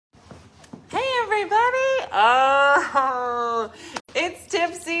everybody. Oh, it's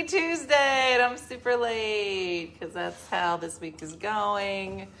Tipsy Tuesday and I'm super late because that's how this week is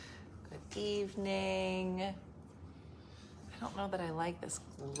going. Good evening. I don't know that I like this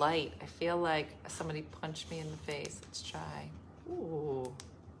light. I feel like somebody punched me in the face. Let's try. Ooh,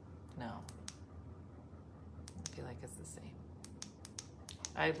 no. I feel like it's the same.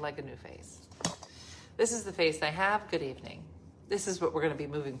 I'd like a new face. This is the face I have. Good evening. This is what we're going to be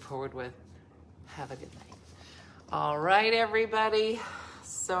moving forward with. Have a good night. All right, everybody.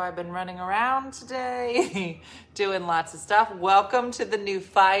 So I've been running around today, doing lots of stuff. Welcome to the new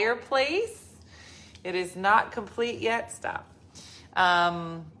fireplace. It is not complete yet. Stop.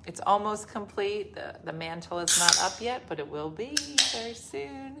 It's almost complete. The mantle is not up yet, but it will be very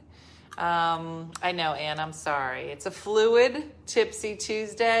soon. I know, Anne, I'm sorry. It's a fluid Tipsy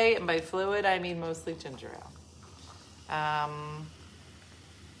Tuesday, and by fluid, I mean mostly ginger ale.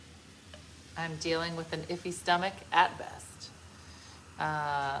 I'm dealing with an iffy stomach at best.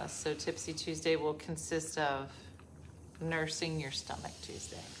 So Tipsy Tuesday will consist of nursing your stomach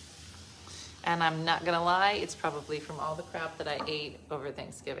Tuesday. And I'm not gonna lie, it's probably from all the crap that I ate over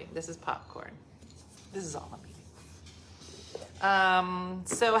Thanksgiving. This is popcorn. This is all I'm eating.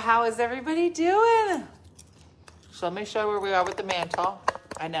 So how is everybody doing? So let me show you where we are with the mantle.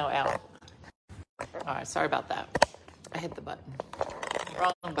 I know, Al. All right, sorry about that. I hit the button.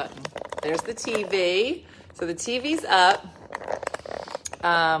 Wrong button. There's the TV. So the TV's up.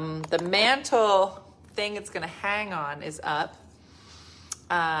 The mantle thing it's gonna hang on is up.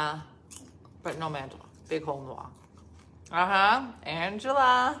 But no mantle. Big hole in the wall.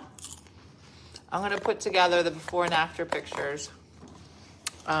 Angela. I'm gonna put together the before and after pictures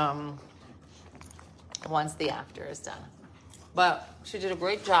once the after is done. But she did a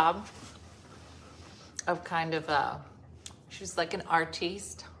great job of kind of, she's like an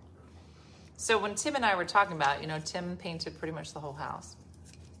artiste. So when Tim and I were talking about, Tim painted pretty much the whole house.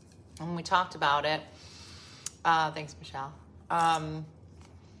 And when we talked about it, thanks, Michelle.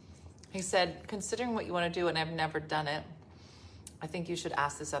 He said, considering what you want to do, and I've never done it, I think you should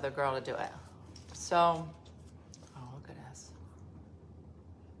ask this other girl to do it. So, oh, look at this.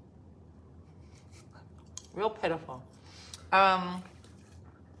 Real pitiful.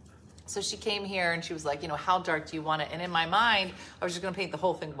 So she came here and she was like, how dark do you want it? And in my mind, I was just going to paint the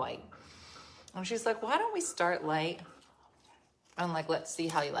whole thing white. And she's like, why don't we start light? And let's see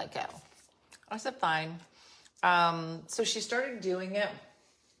how you like it. I said, fine. So she started doing it,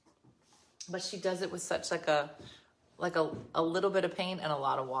 but she does it with such a little bit of paint and a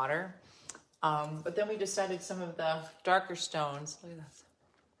lot of water. But then we decided some of the darker stones, look at this.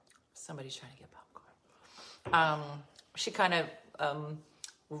 Somebody's trying to get popcorn. She kind of,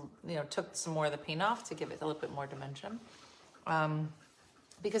 took some more of the paint off to give it a little bit more dimension.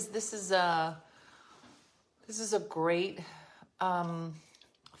 Because this is a great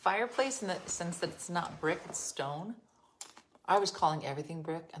fireplace in the sense that it's not brick, it's stone. I was calling everything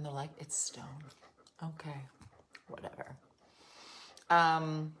brick, and they're like, it's stone. Okay, whatever.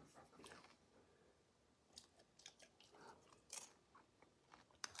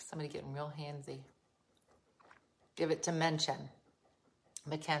 Somebody getting real handsy. Give it to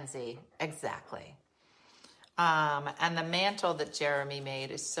Mackenzie, exactly. And the mantle that Jeremy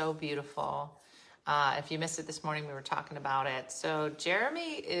made is so beautiful. If you missed it this morning, we were talking about it. So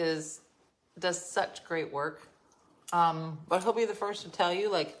Jeremy does such great work. But he'll be the first to tell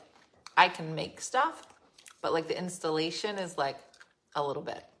you, I can make stuff, but the installation is a little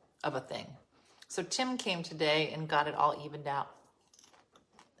bit of a thing. So Tim came today and got it all evened out.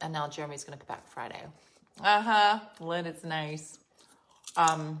 And now Jeremy's going to come back Friday. Lynn, it's nice.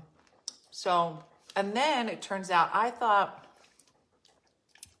 And then it turns out, I thought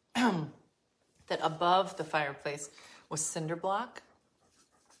that above the fireplace was cinder block.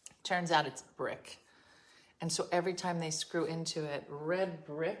 Turns out it's brick. And so every time they screw into it, red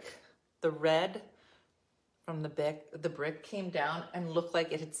brick, the red from the brick came down and looked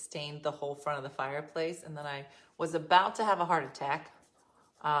like it had stained the whole front of the fireplace. And then I was about to have a heart attack.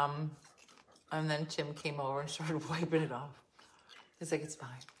 And then Tim came over and started wiping it off. He's like, it's fine.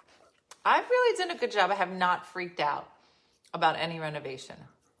 I've really done a good job. I have not freaked out about any renovation.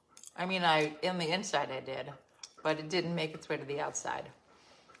 I mean, in the inside I did, but it didn't make its way to the outside.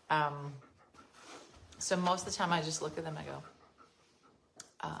 So most of the time I just look at them and I go,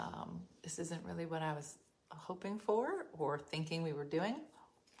 this isn't really what I was hoping for or thinking we were doing.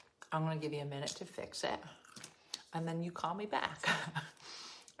 I'm going to give you a minute to fix it. And then you call me back.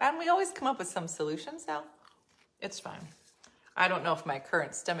 And we always come up with some solution, so it's fine. I don't know if my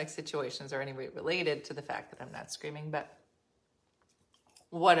current stomach situations are any way related to the fact that I'm not screaming, but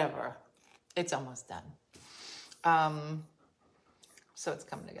whatever. It's almost done. So it's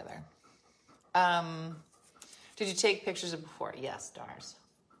coming together. Did you take pictures of before? Yes, stars.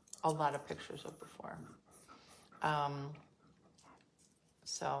 A lot of pictures of before.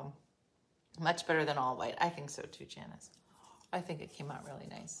 So much better than all white. I think so too, Janice. I think it came out really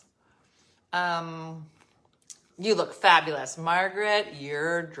nice. You look fabulous. Margaret,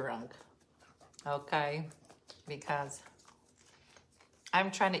 you're drunk. Okay? Because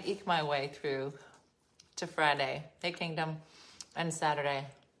I'm trying to eke my way through to Friday. Hey, Kingdom. And Saturday.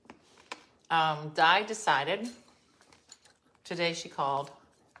 Di decided. Today she called.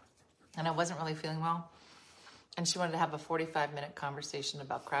 And I wasn't really feeling well. And she wanted to have a 45-minute conversation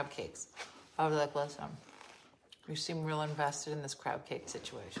about crab cakes. I was like, listen, you seem real invested in this crab cake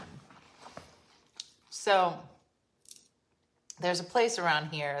situation. So there's a place around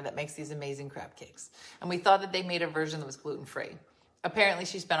here that makes these amazing crab cakes. And we thought that they made a version that was gluten-free. Apparently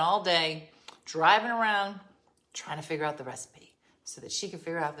she spent all day driving around trying to figure out the recipe so that she could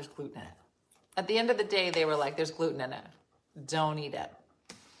figure out there's gluten in it. At the end of the day, they were like, there's gluten in it. Don't eat it.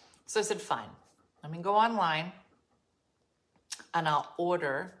 So I said, fine. Let me go online and I'll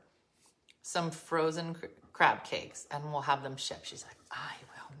order some frozen crab cakes and we'll have them shipped. She's like, I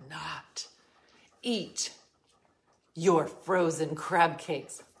will not eat your frozen crab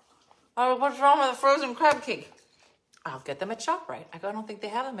cakes. Oh, what's wrong with a frozen crab cake? I'll get them at ShopRite. I go, I don't think they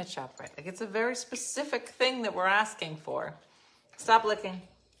have them at ShopRite. Like, it's a very specific thing that we're asking for. Stop licking.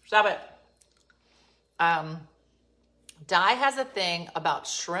 Stop it. Di has a thing about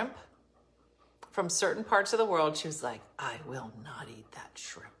shrimp from certain parts of the world. She was like, I will not eat that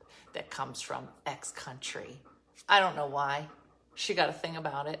shrimp that comes from X country. I don't know why. She got a thing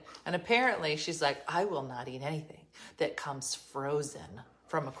about it. And apparently she's like, I will not eat anything that comes frozen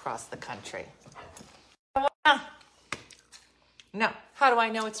from across the country. No. How do I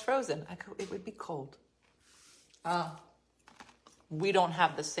know it's frozen? I go, it would be cold. We don't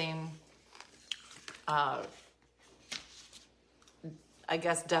have the same, I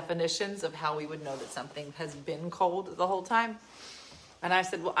guess, definitions of how we would know that something has been cold the whole time. And I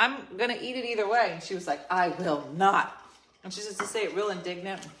said, well, I'm going to eat it either way. And she was like, I will not. And she used to say it real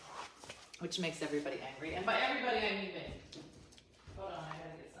indignant, which makes everybody angry. And by everybody, I mean me. Hold on, I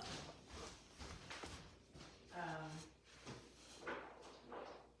got to get something.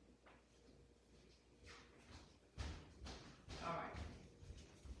 All right.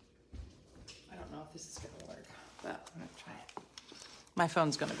 I don't know if this is going to work, but I'm going to try it. My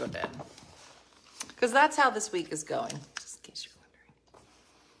phone's going to go dead. Because that's how this week is going, just in case you're wondering.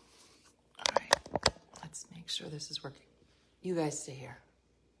 All right. Let's make sure this is working. You guys stay here.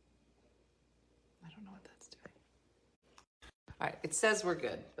 I don't know what that's doing. All right. It says we're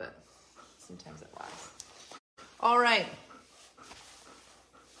good, but sometimes it lies. All right.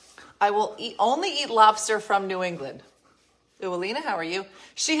 I will only eat lobster from New England. Ooh, Alina, how are you?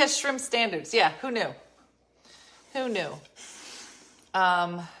 She has shrimp standards. Yeah, who knew? Who knew?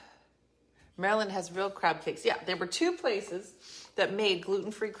 Maryland has real crab cakes. Yeah, there were 2 places that made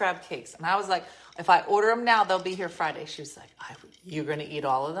gluten-free crab cakes. And I was like, if I order them now, they'll be here Friday. She was like, you're going to eat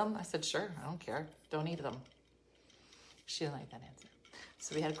all of them? I said, sure, I don't care. Don't eat them. She didn't like that answer.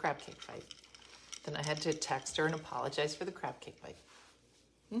 So we had a crab cake fight. Then I had to text her and apologize for the crab cake fight.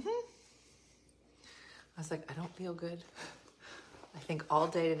 I was like, I don't feel good. I think all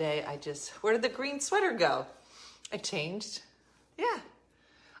day today, where did the green sweater go? I changed. Yeah.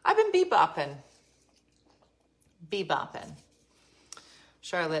 I've been bebopping.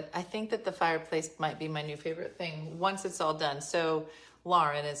 Charlotte, I think that the fireplace might be my new favorite thing once it's all done. So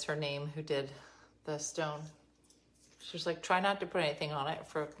Lauren is her name who did the stone. She was like, try not to put anything on it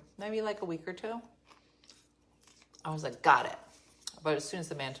for maybe like a week or 2. I was like, got it. But as soon as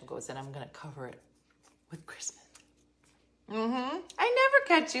the mantle goes in, I'm going to cover it with Christmas. I never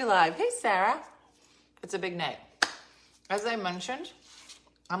catch you live. Hey, Sarah. It's a big night. As I mentioned,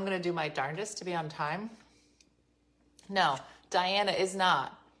 I'm going to do my darndest to be on time. No, Diana is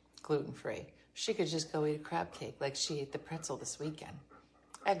not gluten-free. She could just go eat a crab cake like she ate the pretzel this weekend.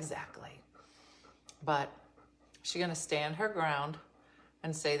 Exactly. But she's going to stand her ground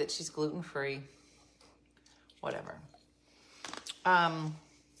and say that she's gluten-free. Whatever. All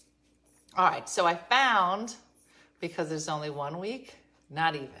right, so I found, because there's only 1 week,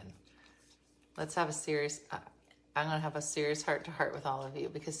 not even. Let's have a serious, I'm going to have a serious heart-to-heart with all of you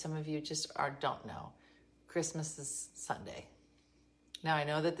because some of you just don't know. Christmas is Sunday. Now, I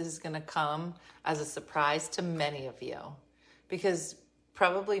know that this is going to come as a surprise to many of you because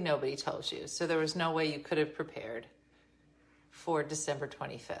probably nobody told you. So there was no way you could have prepared for December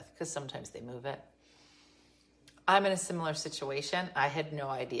 25th because sometimes they move it. I'm in a similar situation. I had no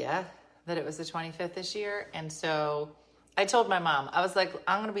idea that it was the 25th this year. And so I told my mom, I was like,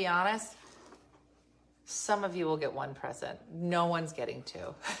 I'm going to be honest. Some of you will get one present. No one's getting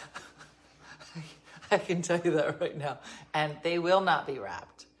two. I can tell you that right now. And they will not be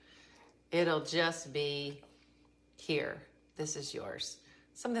wrapped. It'll just be here. This is yours.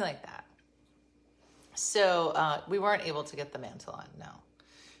 Something like that. So we weren't able to get the mantle on, no.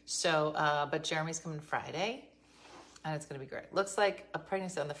 So, but Jeremy's coming Friday, and it's going to be great. Looks like a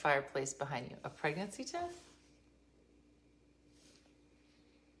pregnancy on the fireplace behind you. A pregnancy test?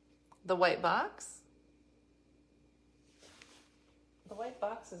 The white box? The white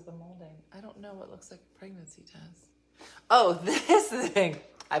box is the molding. I don't know what looks like a pregnancy test. Oh, this thing.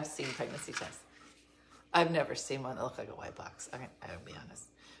 I've seen pregnancy tests. I've never seen one that looked like a white box. I'll be honest.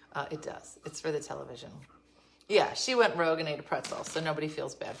 It does. It's for the television. Yeah, she went rogue and ate a pretzel, so nobody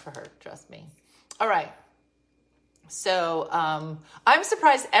feels bad for her. Trust me. All right. So I'm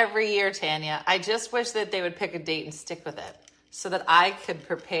surprised every year, Tanya. I just wish that they would pick a date and stick with it so that I could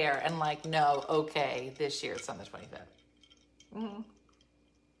prepare and like, no, okay, this year it's on the 25th. Mm-hmm.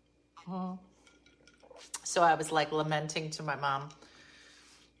 Mm-hmm. So I was like lamenting to my mom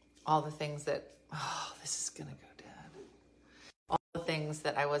all the things that, oh, this is going to go dead. All the things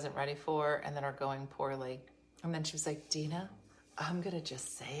that I wasn't ready for and that are going poorly. And then she was like, Dina, I'm going to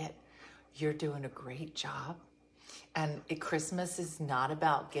just say it. You're doing a great job. And Christmas is not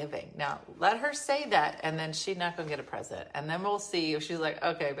about giving. Now, let her say that, and then she's not going to get a present. And then we'll see if she's like,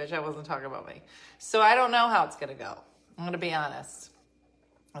 okay, bitch, I wasn't talking about me. So I don't know how it's going to go. I'm going to be honest.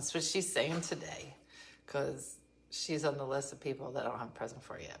 That's what she's saying today, because she's on the list of people that I don't have a present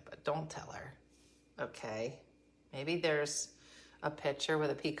for yet. But don't tell her, okay? Maybe there's a picture with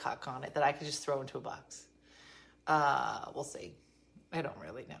a peacock on it that I could just throw into a box. We'll see. I don't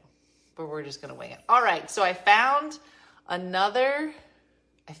really know. But we're just going to wing it. All right. So I found another,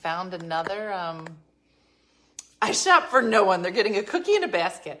 I shop for no one. They're getting a cookie in a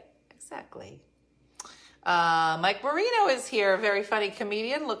basket. Exactly. Mike Marino is here. A very funny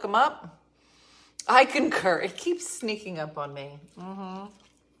comedian. Look him up. I concur. It keeps sneaking up on me. Mm-hmm.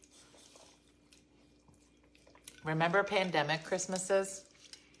 Remember pandemic Christmases?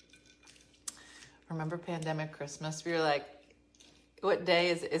 Remember pandemic Christmas? We were like, what day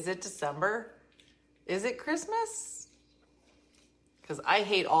is it December? Is it Christmas? Because I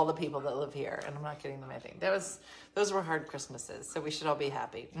hate all the people that live here, and I'm not getting them anything. Those were hard Christmases, so we should all be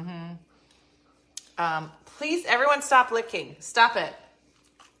happy. Mm-hmm. Please, everyone, stop licking. Stop it.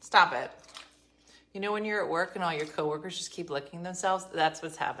 Stop it. You know when you're at work and all your coworkers just keep licking themselves? That's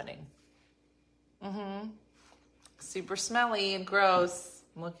what's happening. Mm-hmm. Super smelly and gross.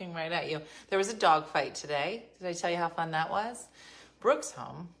 I'm looking right at you. There was a dog fight today. Did I tell you how fun that was? Brooke's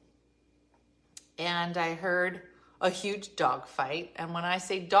home, and I heard a huge dog fight. And when I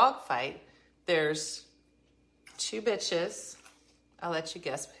say dog fight, there's two bitches. I'll let you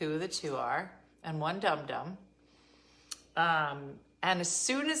guess who the two are, and one dum-dum. And as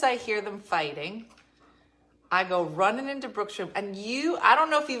soon as I hear them fighting, I go running into Brooke's room. And I don't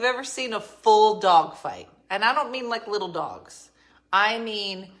know if you've ever seen a full dog fight. And I don't mean like little dogs. I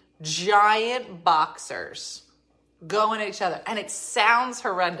mean giant boxers going at each other. And it sounds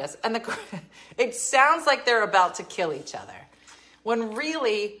horrendous. And it sounds like they're about to kill each other. When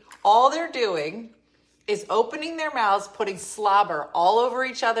really, all they're doing is opening their mouths, putting slobber all over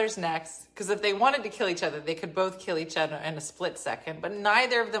each other's necks. Because if they wanted to kill each other, they could both kill each other in a split second. But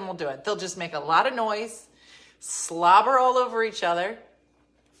neither of them will do it. They'll just make a lot of noise, slobber all over each other.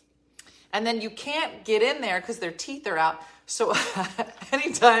 And then you can't get in there because their teeth are out. So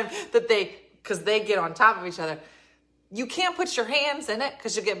anytime that because they get on top of each other, you can't put your hands in it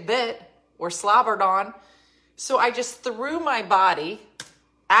because you get bit or slobbered on. So I just threw my body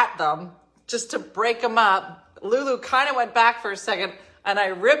at them just to break them up. Lulu kind of went back for a second, and I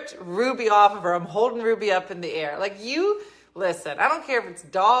ripped Ruby off of her. I'm holding Ruby up in the air. Listen, I don't care if it's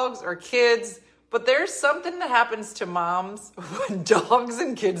dogs or kids, but there's something that happens to moms when dogs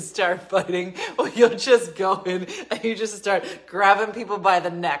and kids start fighting. Well, you'll just go in and you just start grabbing people by the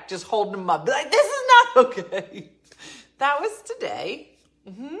neck, just holding them up. Be like, this is not okay. That was today.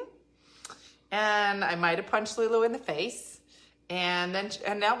 Mm-hmm. And I might have punched Lulu in the face. And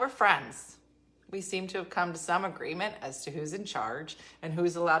now we're friends. We seem to have come to some agreement as to who's in charge and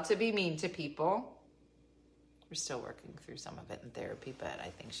who's allowed to be mean to people. We're still working through some of it in therapy, but I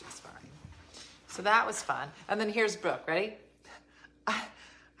think she's fine. So that was fun. And then here's Brooke. Ready? I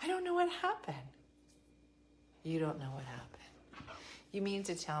don't know what happened. You don't know what happened. You mean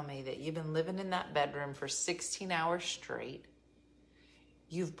to tell me that you've been living in that bedroom for 16 hours straight?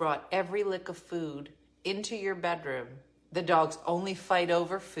 You've brought every lick of food into your bedroom The dogs only fight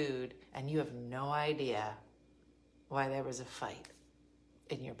over food, and you have no idea why there was a fight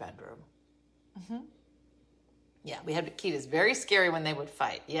in your bedroom. Mm-hmm. Yeah, we had Akitas. Very scary when they would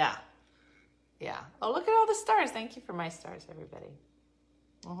fight. Yeah. Yeah. Oh, look at all the stars. Thank you for my stars, everybody.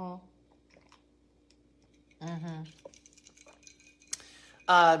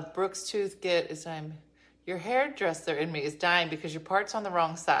 Brooks Toothgit is your hairdresser in me is dying because your part's on the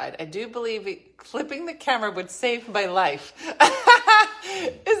wrong side. I do believe flipping the camera would save my life. Is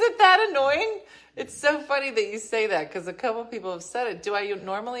it that annoying? It's so funny that you say that because a couple people have said it. Do I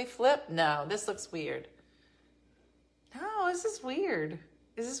normally flip? No, this looks weird. No, this is weird.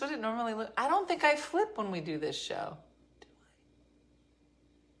 Is this what it normally looks? I don't think I flip when we do this show. Do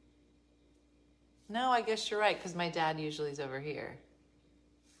I? No, I guess you're right because my dad usually is over here.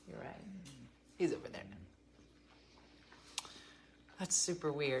 You're right. He's over there now. That's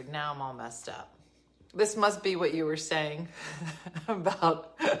super weird. Now I'm all messed up. This must be what you were saying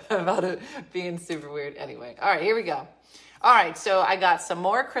about it being super weird. Anyway, all right, here we go. All right, so I got some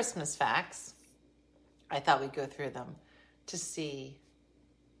more Christmas facts. I thought we'd go through them to see.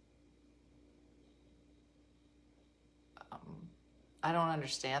 I don't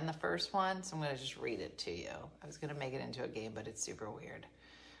understand the first one, so I'm going to just read it to you. I was going to make it into a game, but it's super weird.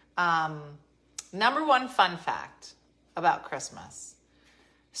 Number one fun fact about Christmas.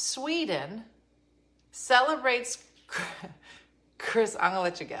 Sweden celebrates I'm going to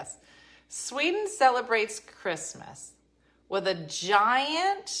let you guess. Sweden celebrates Christmas with a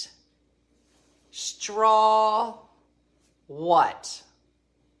giant straw what?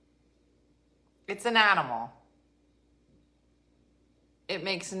 It's an animal. It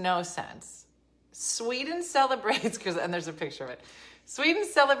makes no sense. Sweden celebrates Christmas, and there's a picture of it. Sweden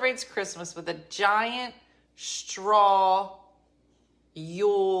celebrates Christmas with a giant straw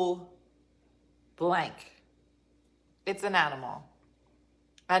Yule blank. It's an animal.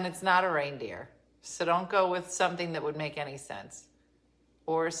 And it's not a reindeer. So don't go with something that would make any sense.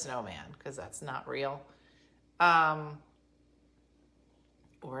 Or a snowman, because that's not real. Or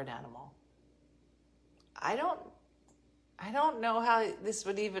an animal. I don't know how this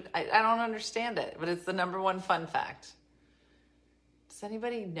would even, I don't understand it, but it's the number one fun fact. Does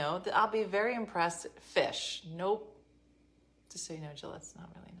anybody know? I'll be very impressed. Fish. Nope. Just so you know, Jill, that's not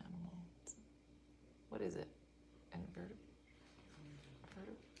really an animal. What is it?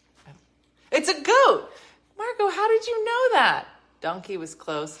 It's a goat. Marco, how did you know that? Donkey was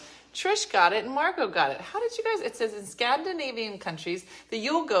close. Trish got it and Marco got it. How did you guys? It says in Scandinavian countries, the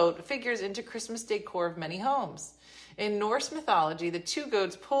Yule goat figures into Christmas decor of many homes. In Norse mythology, the two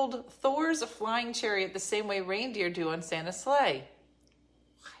goats pulled Thor's flying chariot the same way reindeer do on Santa's sleigh.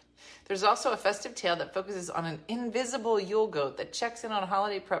 There's also a festive tale that focuses on an invisible Yule goat that checks in on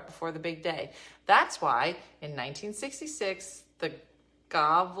holiday prep before the big day. That's why, in 1966, the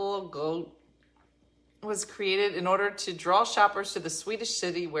Gavle goat was created in order to draw shoppers to the Swedish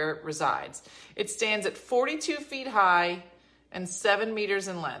city where it resides. It stands at 42 feet high and 7 meters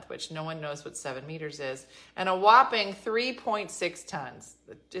in length, which no one knows what 7 meters is, and a whopping 3.6 tons.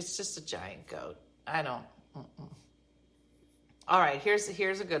 It's just a giant goat. I don't. All right, here's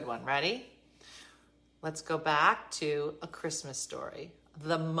a good one. Ready? Let's go back to A Christmas Story,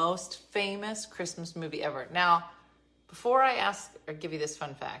 the most famous Christmas movie ever. Now, before I ask or give you this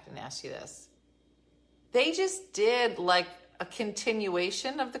fun fact and ask you this, they just did like a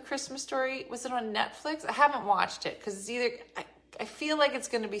continuation of The Christmas Story. Was it on Netflix? I haven't watched it because it's either, I feel like it's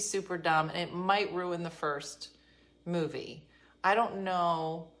going to be super dumb and it might ruin the first movie. I don't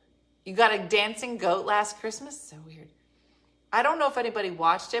know. You got a dancing goat last Christmas? So weird. I don't know if anybody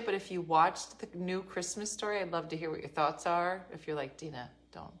watched it, but if you watched the new Christmas Story, I'd love to hear what your thoughts are. If you're like, Dina,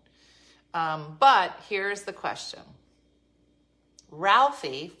 don't. But here's the question.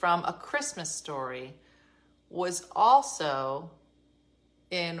 Ralphie from A Christmas Story was also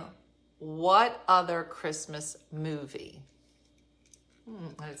in what other Christmas movie?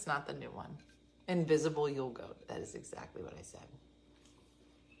 It's not the new one. Invisible Yule Goat. That is exactly what I said.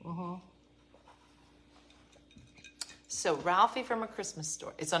 So Ralphie from A Christmas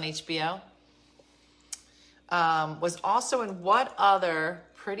Story, it's on HBO, was also in what other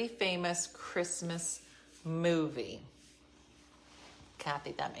pretty famous Christmas movie?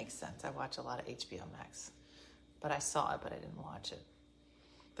 Kathy, that makes sense. I watch a lot of HBO Max. But I saw it, but I didn't watch it.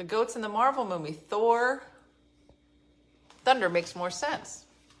 The goats in the Marvel movie, Thor, Thunder makes more sense.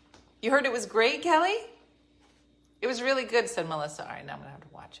 You heard it was great, Kelly? It was really good, said Melissa. All right, now I'm going to have to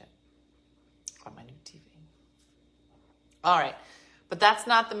watch it on my new TV. All right, but that's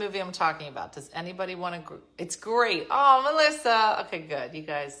not the movie I'm talking about. Does anybody want to? It's great. Oh, Melissa. Okay, good. You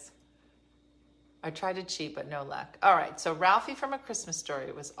guys. I tried to cheat, but no luck. All right, so Ralphie from A Christmas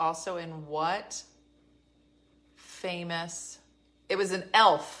Story was also in what famous? It was an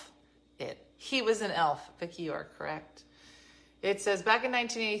elf. He was an elf. Vicki, you are correct. It says, back in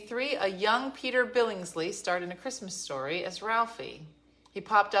 1983, a young Peter Billingsley starred in A Christmas Story as Ralphie. He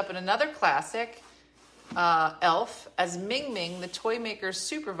popped up in another classic, Elf, as Ming Ming, the toy maker's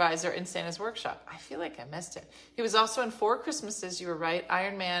supervisor in Santa's workshop. I feel like I missed it. He was also in Four Christmases, you were right,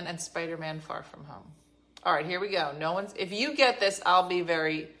 Iron Man and Spider-Man Far From Home. All right, here we go. If you get this, I'll be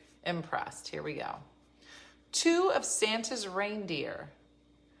very impressed. Here we go. 2 of Santa's reindeer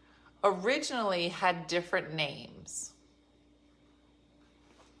originally had different names.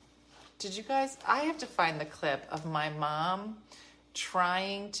 Did you guys? I have to find the clip of my mom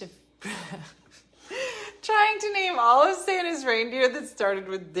trying to name all of Santa's reindeer that started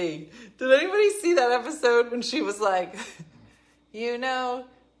with D. Did anybody see that episode when she was like,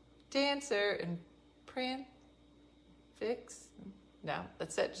 Dancer and Pran, Fix? No,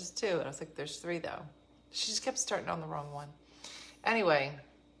 that's it, just 2. And I was like, there's 3 though. She just kept starting on the wrong one. Anyway.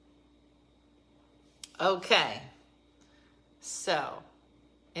 Okay. So,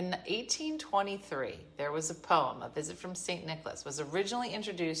 in 1823, there was a poem, A Visit from St. Nicholas, was originally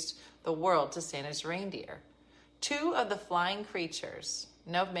introduced the world to Santa's reindeer. 2 of the flying creatures,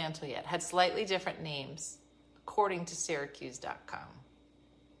 no mantle yet, had slightly different names, according to Syracuse.com.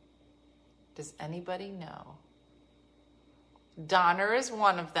 Does anybody know? Donner is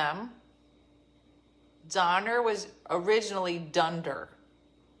one of them. Donner was originally Dunder.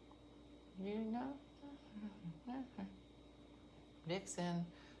 You know? Vixen,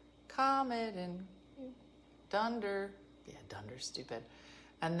 Comet, and Dunder. Yeah, Dunder's stupid.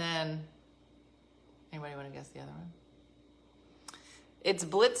 And then, anybody want to guess the other one? It's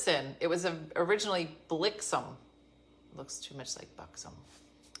Blitzen. It was originally Blixum. Looks too much like Buxom.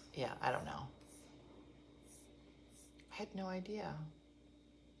 Yeah, I don't know. I had no idea.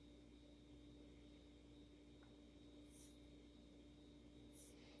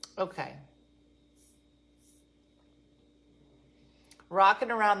 Okay.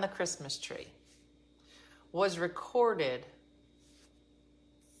 Rockin' Around the Christmas Tree was recorded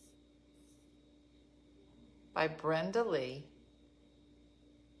by Brenda Lee.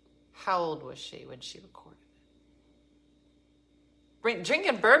 How old was she when she recorded it?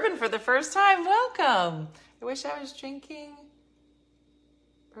 Drinking bourbon for the first time. Welcome. I wish I was drinking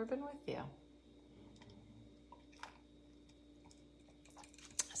bourbon with you.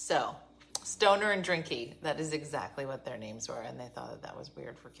 So, Stoner and Drinky, that is exactly what their names were, and they thought that was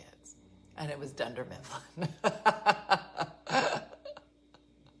weird for kids. And it was Dunder Mifflin.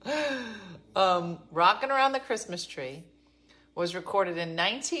 Rockin' Around the Christmas Tree was recorded in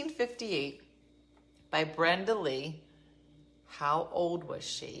 1958 by Brenda Lee. How old was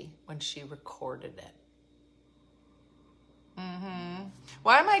she when she recorded it?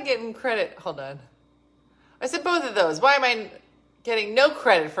 Why am I getting credit? Hold on. I said both of those. Why am I getting no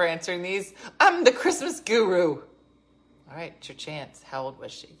credit for answering these? I'm the Christmas guru. All right, it's your chance. How old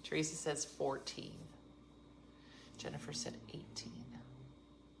was she? Teresa says 14. Jennifer said 18.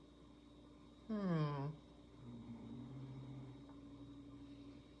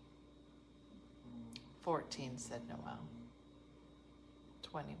 14, said Noel.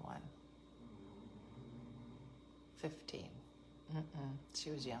 21. 15. She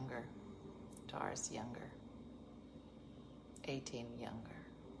was younger. Doris younger. 18 younger.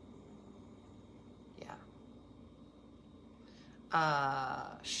 Yeah.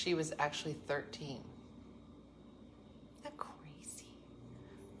 She was actually 13. Isn't that crazy?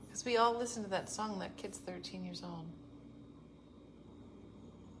 Because we all listen to that song. That kid's 13 years old.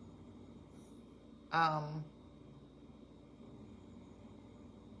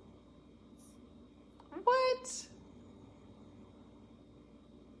 What?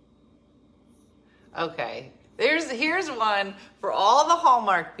 Okay. Here's one for all the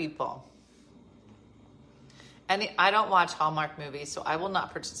Hallmark people. And I don't watch Hallmark movies, so I will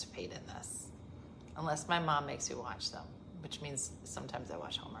not participate in this unless my mom makes me watch them, which means sometimes I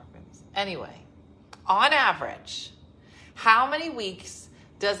watch Hallmark movies. Anyway, on average, how many weeks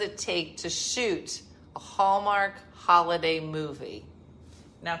does it take to shoot a Hallmark holiday movie?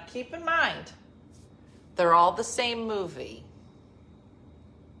 Now, keep in mind, they're all the same movie.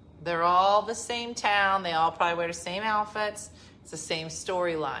 They're all the same town. They all probably wear the same outfits. It's the same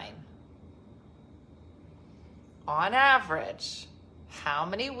storyline. On average, how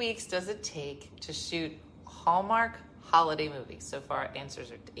many weeks does it take to shoot a Hallmark holiday movie? So far, answers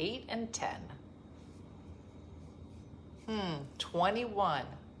are 8 and 10. 21.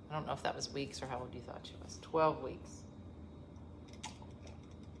 I don't know if that was weeks or how old you thought she was. 12 weeks.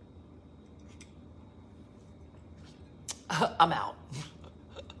 I'm out.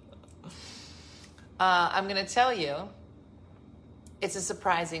 I'm going to tell you, it's a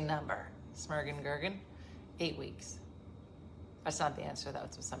surprising number. Smurgen Gurgen, 8 weeks. That's not the answer, though.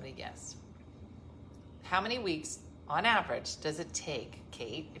 It's what somebody guessed. How many weeks, on average, does it take,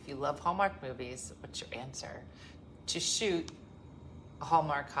 Kate, if you love Hallmark movies, what's your answer, to shoot a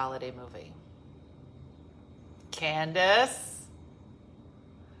Hallmark holiday movie? Candace?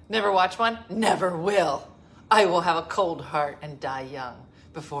 Never watch one? Never will. I will have a cold heart and die young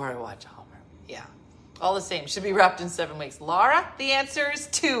before I watch a Hallmark. Yeah. All the same. Should be wrapped in 7 weeks. Laura, the answer is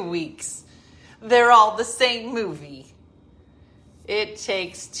 2 weeks. They're all the same movie. It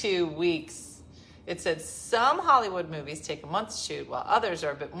takes 2 weeks. It said some Hollywood movies take a month to shoot, while others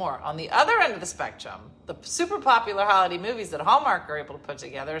are a bit more. On the other end of the spectrum, the super popular holiday movies that Hallmark are able to put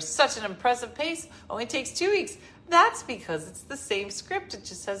together is such an impressive pace, only takes 2 weeks. That's because it's the same script, it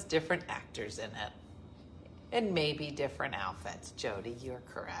just has different actors in it. And maybe different outfits. Jody, you're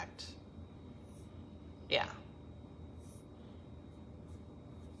correct. Yeah.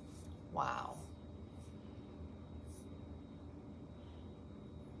 Wow.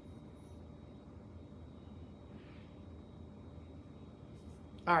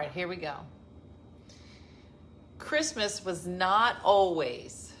 All right, here we go. Christmas was not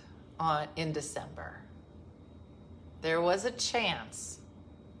always in December. There was a chance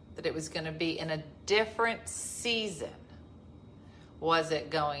that it was going to be in a different season. Was it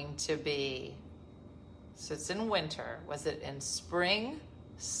going to be, so it's in winter, was it in spring,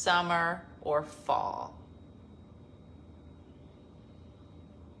 summer, or fall?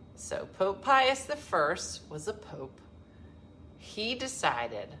 So Pope Pius I was a pope. He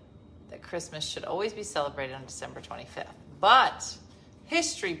decided that Christmas should always be celebrated on December 25th. But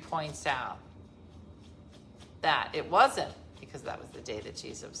history points out that it wasn't because that was the day that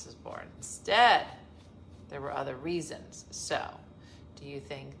Jesus was born. Instead, there were other reasons. So, do you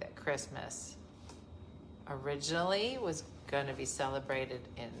think that Christmas originally was going to be celebrated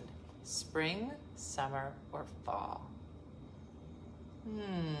in spring, summer, or fall?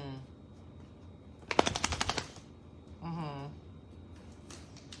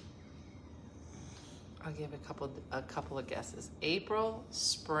 I'll give a couple of guesses. April,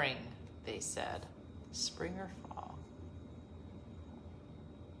 spring, they said. Spring or fall?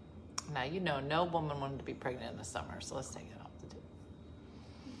 Now, you know, no woman wanted to be pregnant in the summer, so let's take it off the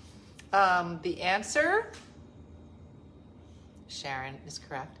table. The answer, Sharon, is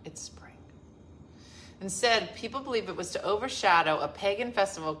correct. It's spring. Instead, people believe it was to overshadow a pagan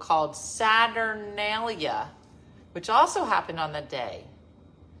festival called Saturnalia, which also happened on the day.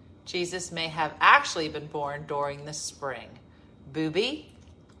 Jesus may have actually been born during the spring. Booby,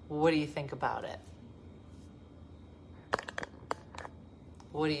 what do you think about it?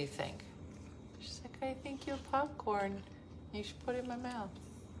 What do you think? She's like, I think you're popcorn. You should put it in my mouth.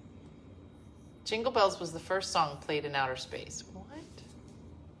 Jingle Bells was the first song played in outer space. What?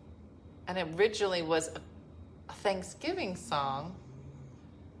 And it originally was a Thanksgiving song.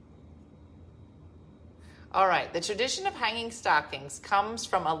 All right, the tradition of hanging stockings comes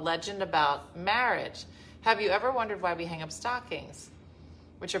from a legend about marriage. Have you ever wondered why we hang up stockings,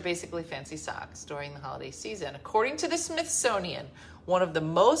 which are basically fancy socks, during the holiday season? According to the Smithsonian, one of the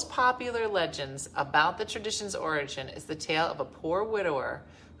most popular legends about the tradition's origin is the tale of a poor widower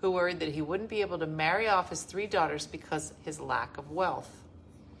who worried that he wouldn't be able to marry off his 3 daughters because of his lack of wealth.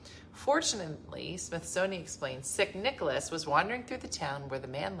 Fortunately, Smithsonian explains, Sick Nicholas was wandering through the town where the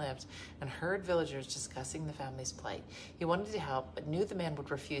man lived and heard villagers discussing the family's plight. He wanted to help, but knew the man would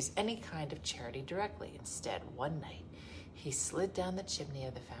refuse any kind of charity directly. Instead, one night, he slid down the chimney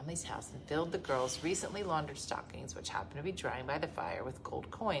of the family's house and filled the girls' recently laundered stockings, which happened to be drying by the fire, with gold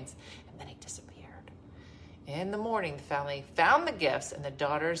coins, and then he disappeared. In the morning, the family found the gifts, and the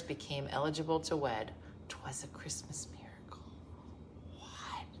daughters became eligible to wed. 'Twas a Christmas miracle.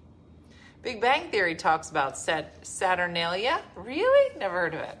 Big Bang Theory talks about Saturnalia. Really? Never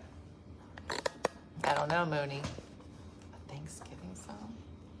heard of it. I don't know, Mooney. A Thanksgiving song?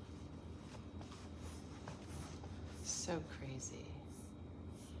 So crazy.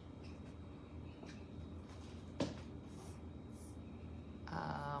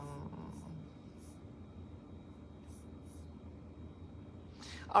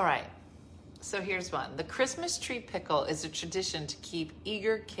 All right. So here's one. The Christmas tree pickle is a tradition to keep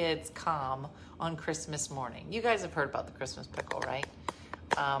eager kids calm on Christmas morning. You guys have heard about the Christmas pickle, right?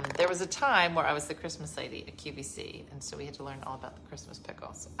 There was a time where I was the Christmas lady at QVC, and so we had to learn all about the Christmas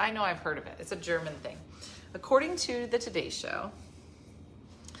pickle. So I know I've heard of it. It's a German thing. According to the Today Show,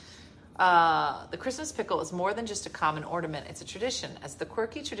 The Christmas pickle is more than just a common ornament. It's a tradition. As the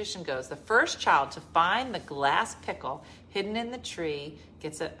quirky tradition goes, the first child to find the glass pickle hidden in the tree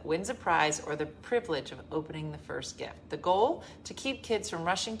wins a prize or the privilege of opening the first gift. The goal, to keep kids from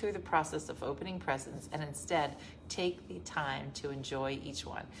rushing through the process of opening presents and instead take the time to enjoy each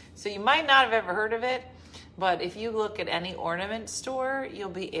one. So you might not have ever heard of it, but if you look at any ornament store, you'll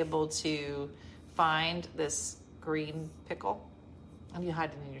be able to find this green pickle and you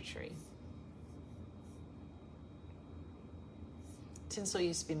hide it in your tree. Tinsel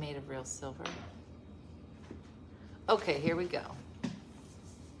used to be made of real silver. Okay, here we go.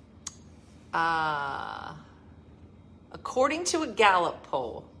 According to a Gallup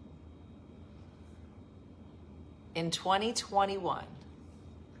poll, in 2021,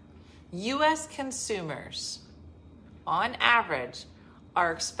 U.S. consumers, on average,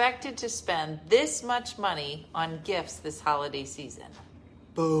 are expected to spend this much money on gifts this holiday season.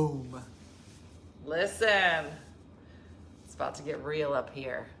 Boom. Listen. It's about to get real up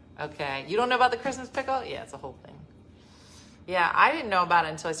here. Okay. You don't know about the Christmas pickle? Yeah, it's a whole thing. Yeah, I didn't know about it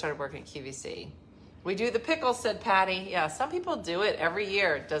until I started working at QVC. We do the pickle, said Patty. Yeah, some people do it every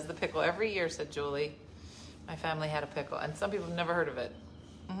year. Does the pickle every year, said Julie. My family had a pickle, and some people have never heard of it.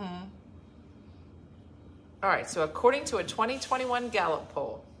 Mm-hmm. All right, so according to a 2021 Gallup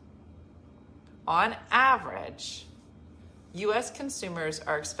poll, on average, U.S. consumers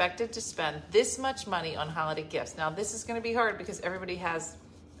are expected to spend this much money on holiday gifts. Now, this is going to be hard because everybody has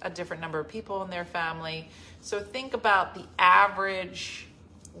a different number of people in their family. So think about the average,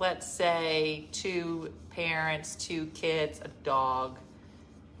 let's say, 2 parents, 2 kids, a dog,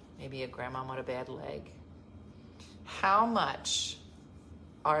 maybe a grandma with a bad leg. How much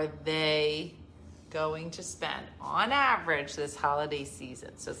are they going to spend on average this holiday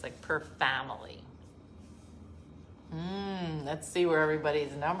season? So it's like per family. Let's see where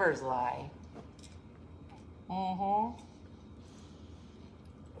everybody's numbers lie. Hold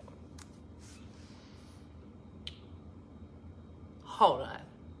on.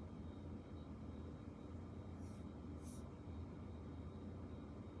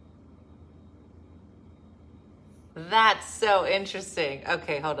 That's so interesting.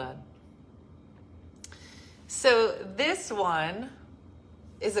 Okay, hold on. So this one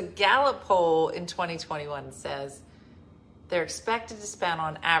is a Gallup poll in 2021. Says they're expected to spend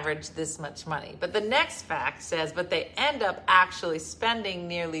on average this much money. But the next fact says, but they end up actually spending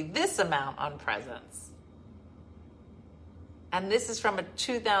nearly this amount on presents. And this is from a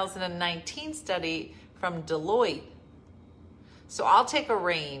 2019 study from Deloitte. So I'll take a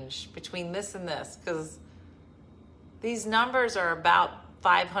range between this and this because these numbers are about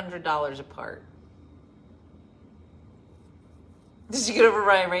 $500 apart. Did she get over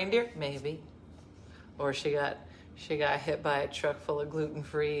by a reindeer? Maybe. Or she got hit by a truck full of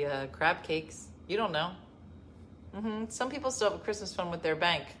gluten-free crab cakes. You don't know. Some people still have a Christmas fund with their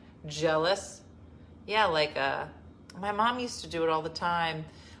bank. Jealous? Yeah, like my mom used to do it all the time.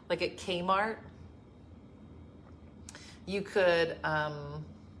 Like at Kmart, you could, what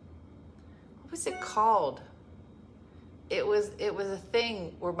was it called? It was a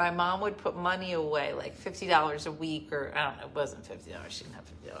thing where my mom would put money away, like $50 a week, or I don't know, it wasn't $50. She didn't have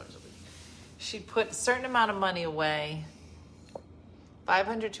 $50 a week. She'd put a certain amount of money away,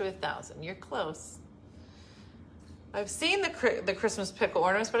 $500 to $1,000. You're close. I've seen the Christmas pickle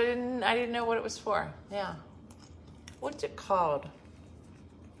ornaments, but I didn't know what it was for. Yeah. What's it called?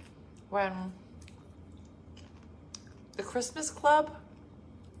 When the Christmas Club?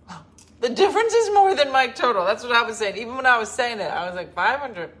 The difference is more than my total. That's what I was saying. Even when I was saying it, I was like,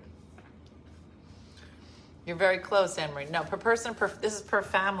 500. You're very close, Anne-Marie. No, per person, this is per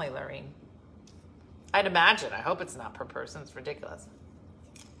family, Lorene. I'd imagine. I hope it's not per person. It's ridiculous.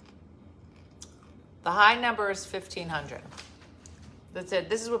 The high number is 1,500. That's it.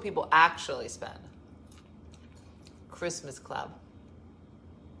 This is what people actually spend. Christmas Club.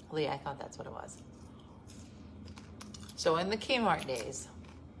 Lee, I thought that's what it was. So in the Kmart days,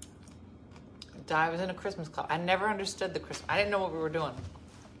 I was in a Christmas Club. I never understood the Christmas. I didn't know what we were doing.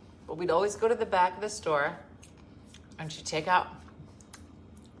 But we'd always go to the back of the store and she'd take out,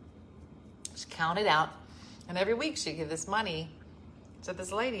 she'd count it out. And every week she'd give this money to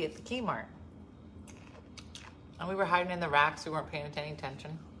this lady at the Kmart. And we were hiding in the racks. We weren't paying any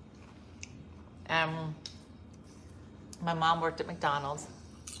attention. And my mom worked at McDonald's.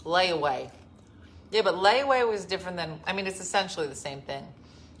 Layaway. Yeah, but layaway was different than, I mean, it's essentially the same thing.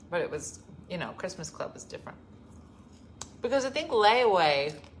 But it was, Christmas Club was different. Because I think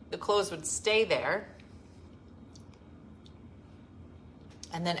layaway, the clothes would stay there.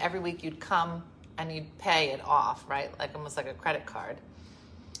 And then every week you'd come and you'd pay it off, right? Like almost like a credit card.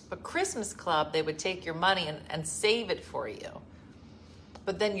 But Christmas Club, they would take your money and save it for you.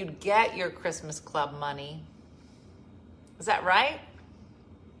 But then you'd get your Christmas Club money. Is that right?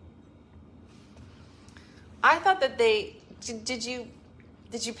 I thought that did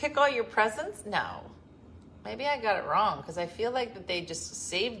you pick all your presents? No. Maybe I got it wrong, because I feel like that they just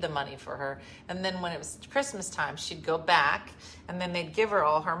saved the money for her. And then when it was Christmas time, she'd go back and then they'd give her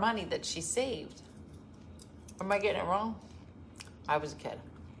all her money that she saved. Am I getting it wrong? I was a kid.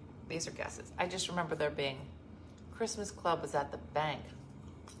 These are guesses. I just remember there being Christmas Club was at the bank.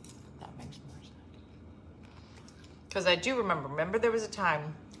 That makes more sense. Because I do remember there was a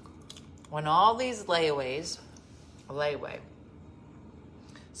time when all these layaway.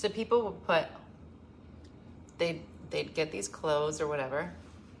 So people would put, they'd get these clothes or whatever.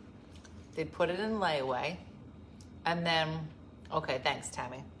 They'd put it in layaway. And then, okay, thanks,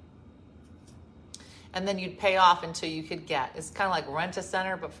 Tammy. And then you'd pay off until you could get. It's kind of like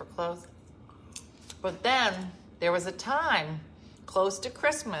Rent-A-Center, but for clothes. But then there was a time close to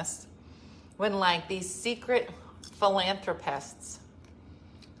Christmas when like these secret philanthropists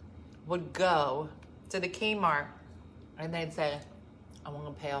would go to the Kmart and they'd say, I want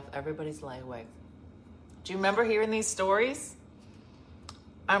to pay off everybody's layaway. Do you remember hearing these stories?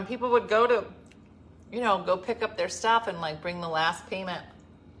 People would go to, go pick up their stuff and like bring the last payment.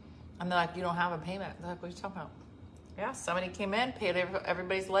 And they're like, you don't have a payment. They're like, what are you talking about? Yeah, somebody came in, paid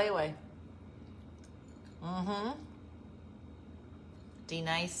everybody's layaway. Mm-hmm.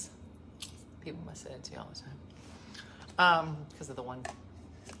 D-Nice. People must say it to you all the time. Because of the one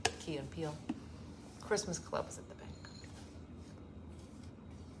Key and Peele. Christmas Club was at the bank.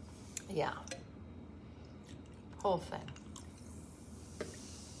 Yeah. Whole thing.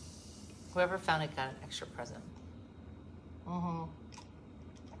 Whoever found it got an extra present. Mm-hmm.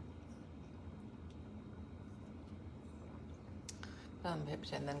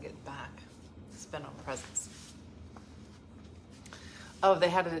 And then get back. Spend on presents. Oh, they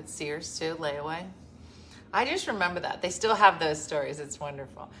had it at Sears too, layaway. I just remember that. They still have those stories. It's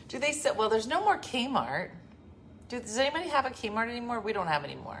wonderful. Do they say, well, there's no more Kmart. Does anybody have a Kmart anymore? We don't have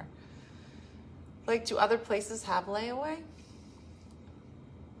anymore. Like, do other places have layaway?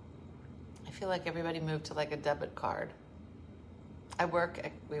 I feel like everybody moved to like a debit card. I work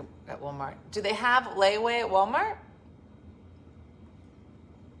at Walmart. Do they have layaway at Walmart?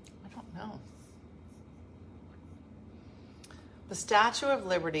 No. The Statue of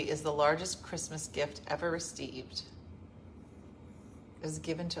Liberty is the largest Christmas gift ever received. It was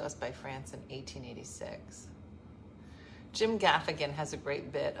given to us by France in 1886. Jim Gaffigan has a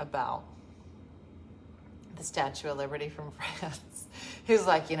great bit about the Statue of Liberty from France. He was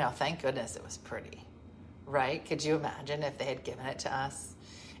like, thank goodness it was pretty, right? Could you imagine if they had given it to us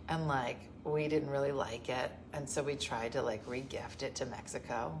and like we didn't really like it, and so we tried to like re-gift it to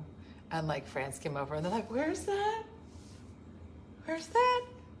Mexico? And like France came over and they're like, where's that? Where's that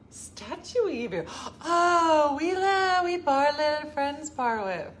statue even? Oh, we let friends borrow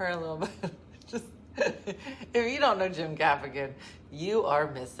it for a little bit. Just if you don't know Jim Gaffigan, you are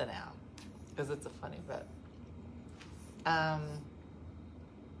missing out. Because it's a funny bit.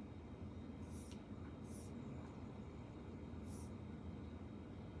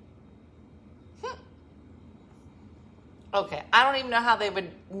 Okay, I don't even know how they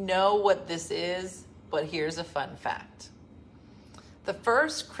would know what this is, but here's a fun fact. The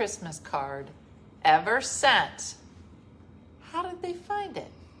first Christmas card ever sent, how did they find it?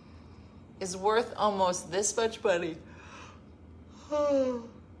 Is worth almost this much money.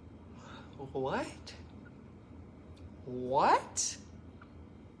 What? What?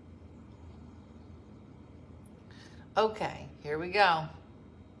 Okay, here we go.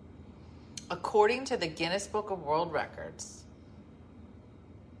 According to the Guinness Book of World Records,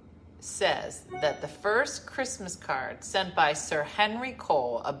 says that the first Christmas card sent by Sir Henry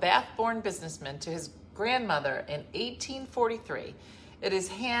Cole, a Bath-born businessman, to his grandmother in 1843, it is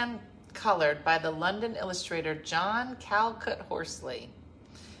hand-colored by the London illustrator John Calcutt Horsley.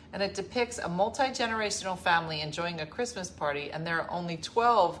 And it depicts a multi-generational family enjoying a Christmas party, and there are only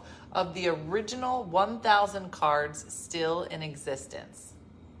 12 of the original 1,000 cards still in existence.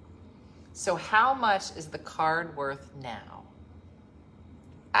 So how much is the card worth now?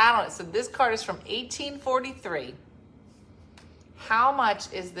 I don't know. So this card is from 1843. How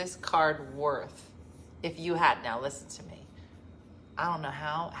much is this card worth if you had, now listen to me. I don't know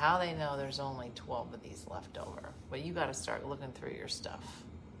how they know there's only 12 of these left over. But you got to start looking through your stuff.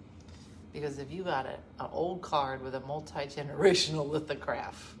 Because if you got an old card with a multi-generational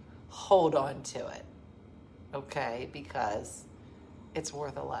lithograph, hold on to it. Okay? Because it's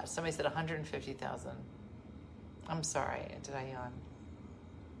worth a lot. Somebody said 150,000. I'm sorry. Did I yawn?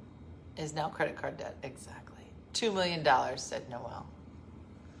 is now credit card debt. Exactly. $2 million, said Noel.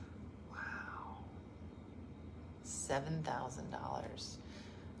 Wow. $7,000.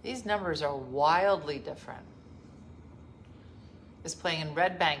 These numbers are wildly different. Is playing in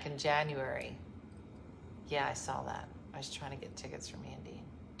Red Bank in January. Yeah, I saw that. I was trying to get tickets from Andy.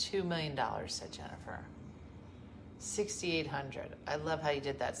 $2 million, said Jennifer. 6,800. I love how you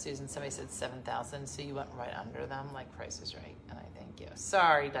did that, Susan. Somebody said 7,000, so you went right under them, like Price is Right, and I thank you.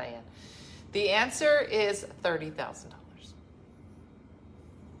 Sorry, Diane. The answer is $30,000.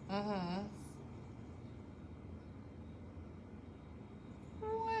 Mm-hmm.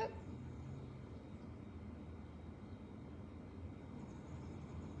 What?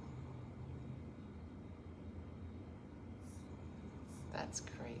 That's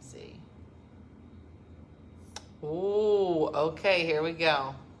crazy. Ooh, okay, here we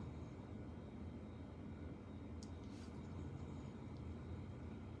go.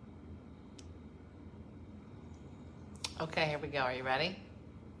 Okay, here we go. Are you ready?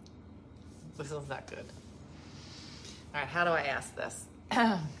 This one's not good. All right, how do I ask this?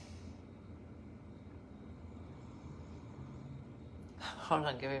 Hold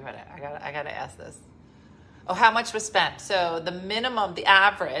on, give me a minute. I gotta ask this. Oh, how much was spent? So the minimum, the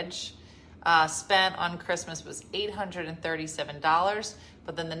average spent on Christmas was $837.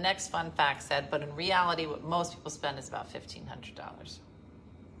 But then the next fun fact said, but in reality, what most people spend is about $1,500.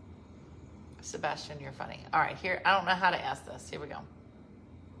 Sebastian, you're funny. All right, here, I don't know how to ask this. Here we go.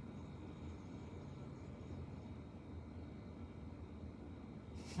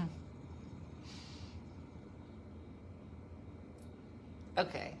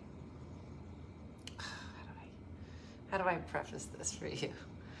 Okay. How do I preface this for you?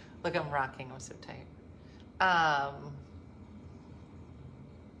 Look, I'm rocking. I'm so tired.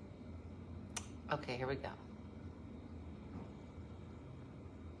 Okay, here we go.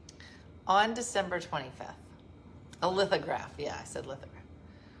 On December 25th, a lithograph. Yeah, I said lithograph.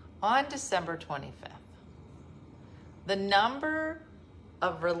 On December 25th, the number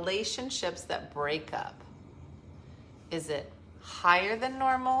of relationships that break up, is it higher than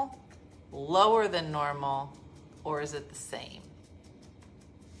normal, lower than normal, or is it the same?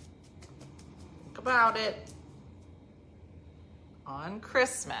 Think about it. On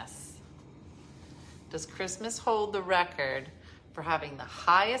Christmas, does Christmas hold the record for having the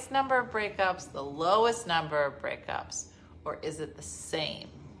highest number of breakups, the lowest number of breakups, or is it the same?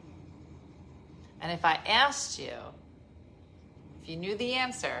 And if I asked you, if you knew the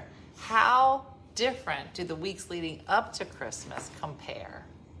answer, how different do the weeks leading up to Christmas compare?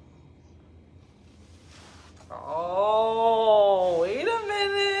 Oh, wait a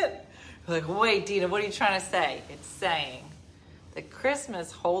minute. Like, wait, Dina, what are you trying to say? It's saying that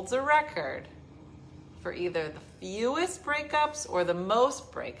Christmas holds a record for either the fewest breakups or the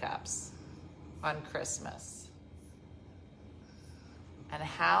most breakups on Christmas. And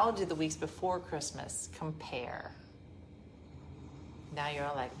how do the weeks before Christmas compare? Now you're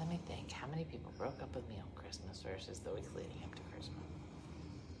all like, let me think. How many people broke up with me on Christmas versus the weeks leading up to Christmas?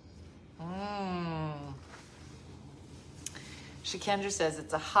 Shikendra says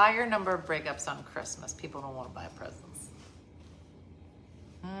it's a higher number of breakups on Christmas. People don't want to buy presents.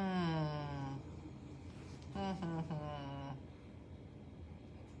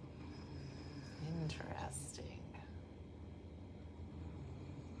 Interesting.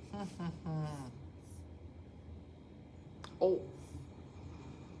 Oh.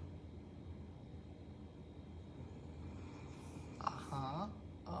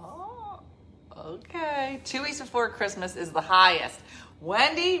 Oh. Okay. 2 weeks before Christmas is the highest.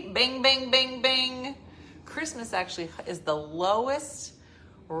 Wendy, bing, bing, bing, bing. Christmas actually is the lowest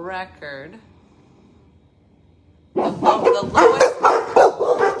record. The lowest.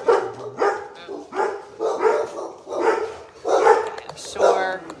 I'm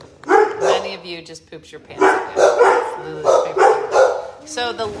sure many of you just pooped your pants again.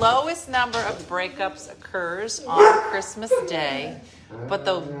 So the lowest number of breakups occurs on Christmas Day, but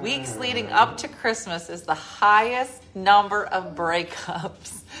the weeks leading up to Christmas is the highest number of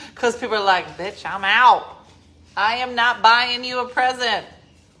breakups. Because people are like, bitch, I'm out. I am not buying you a present.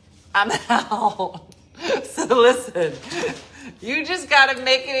 I'm out. So listen, you just got to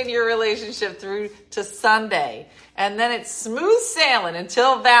make it in your relationship through to Sunday. And then it's smooth sailing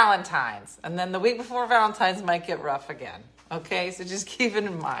until Valentine's. And then the week before Valentine's might get rough again. Okay, so just keep it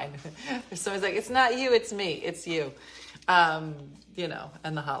in mind. If somebody's like, it's not you, it's me, it's you. You know,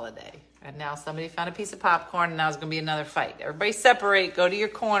 and the holiday. And now somebody found a piece of popcorn and now it's going to be another fight. Everybody separate, go to your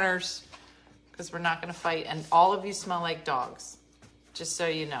corners, because we're not going to fight. And all of you smell like dogs, just so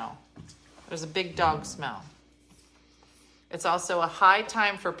you know. There's a big dog smell. It's also a high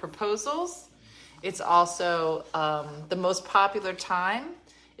time for proposals. It's also the most popular time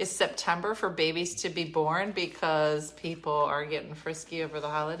is September for babies to be born because people are getting frisky over the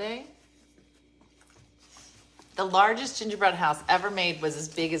holiday. The largest gingerbread house ever made was as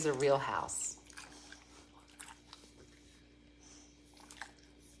big as a real house.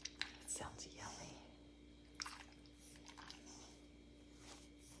 It sounds yummy.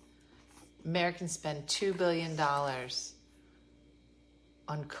 Americans spend $2 billion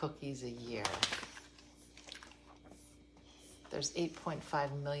on cookies a year. There's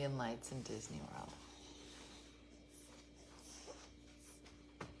 8.5 million lights in Disney World.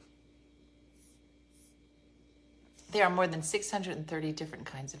 There are more than 630 different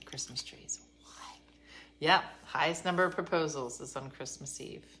kinds of Christmas trees. Why? Yeah, highest number of proposals is on Christmas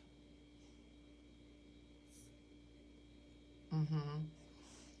Eve.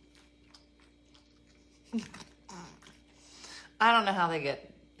 I don't know how they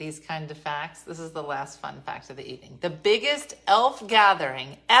get these kind of facts. This is the last fun fact of the evening. The biggest elf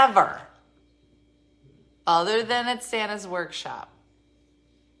gathering ever, other than at Santa's workshop,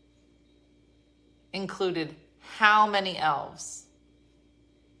 included how many elves?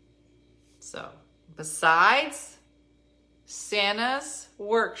 So, besides Santa's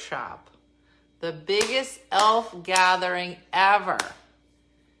workshop, the biggest elf gathering ever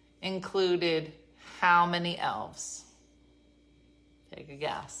included how many elves? Take a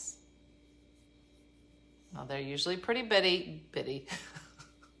guess. Well, they're usually pretty bitty.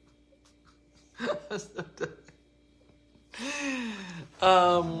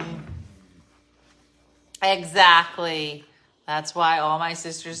 Exactly. That's why all my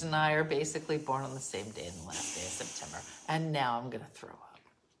sisters and I are basically born on the same day in the last day of September. And now I'm going to throw up.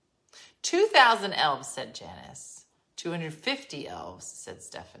 2,000 elves, said Janice. 250 elves, said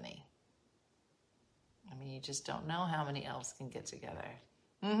Stephanie. I mean, you just don't know how many elves can get together.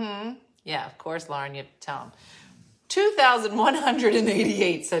 Yeah, of course, Lauren, you have to tell them.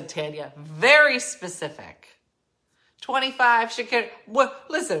 2,188, said Tanya. Very specific. 25 should get... Well,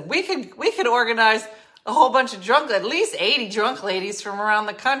 listen, we could organize a whole bunch of at least 80 drunk ladies from around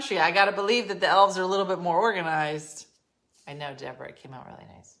the country. I got to believe that the elves are a little bit more organized. I know, Deborah. It came out really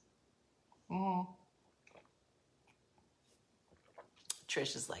nice.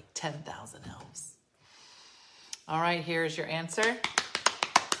 Trish is like 10,000 elves. All right, here's your answer.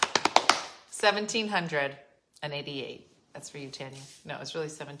 1,788. That's for you, Tanya. No, it's really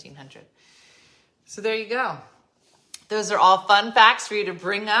 1,700. So there you go. Those are all fun facts for you to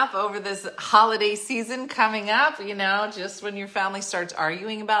bring up over this holiday season coming up. You know, just when your family starts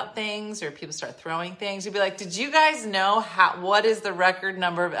arguing about things or people start throwing things, you'll be like, did you guys know what is the record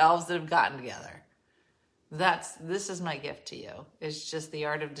number of elves that have gotten together? This is my gift to you. It's just the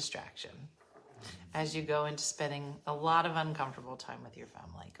art of distraction as you go into spending a lot of uncomfortable time with your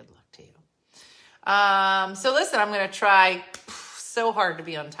family. Good luck to you. So listen, I'm going to try so hard to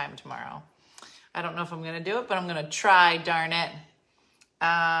be on time tomorrow. I don't know if I'm going to do it, but I'm going to try, darn it.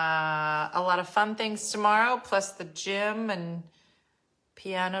 A lot of fun things tomorrow, plus the gym and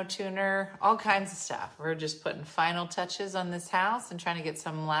piano tuner, all kinds of stuff. We're just putting final touches on this house and trying to get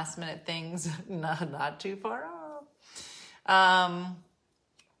some last minute things not too far off.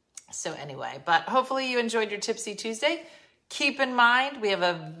 So anyway, but hopefully you enjoyed your Tipsy Tuesday. Keep in mind, we have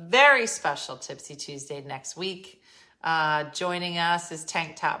a very special Tipsy Tuesday next week. Joining us is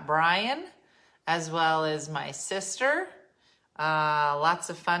Tank Top Brian, as well as my sister. Lots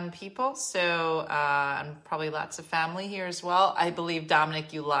of fun people. So, and probably lots of family here as well. I believe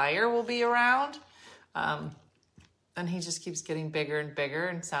Dominic Ulier will be around. And he just keeps getting bigger and bigger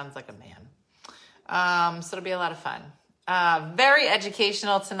and sounds like a man. So it'll be a lot of fun. Very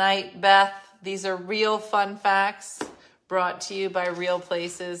educational tonight, Beth. These are real fun facts brought to you by real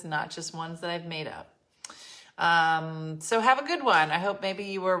places, not just ones that I've made up. So have a good one. I hope maybe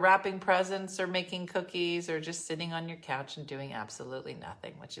you were wrapping presents or making cookies or just sitting on your couch and doing absolutely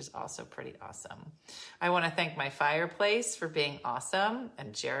nothing, which is also pretty awesome. I want to thank my fireplace for being awesome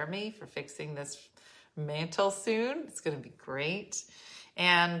and Jeremy for fixing this mantle soon. It's going to be great.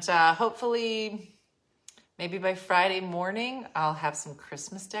 And hopefully maybe by Friday morning, I'll have some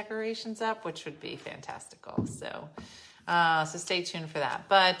Christmas decorations up, which would be fantastical. So stay tuned for that.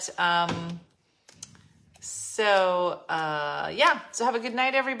 But, So have a good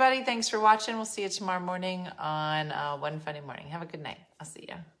night, everybody. Thanks for watching. We'll see you tomorrow morning on One Funny Morning. Have a good night. I'll see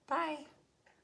you. Bye.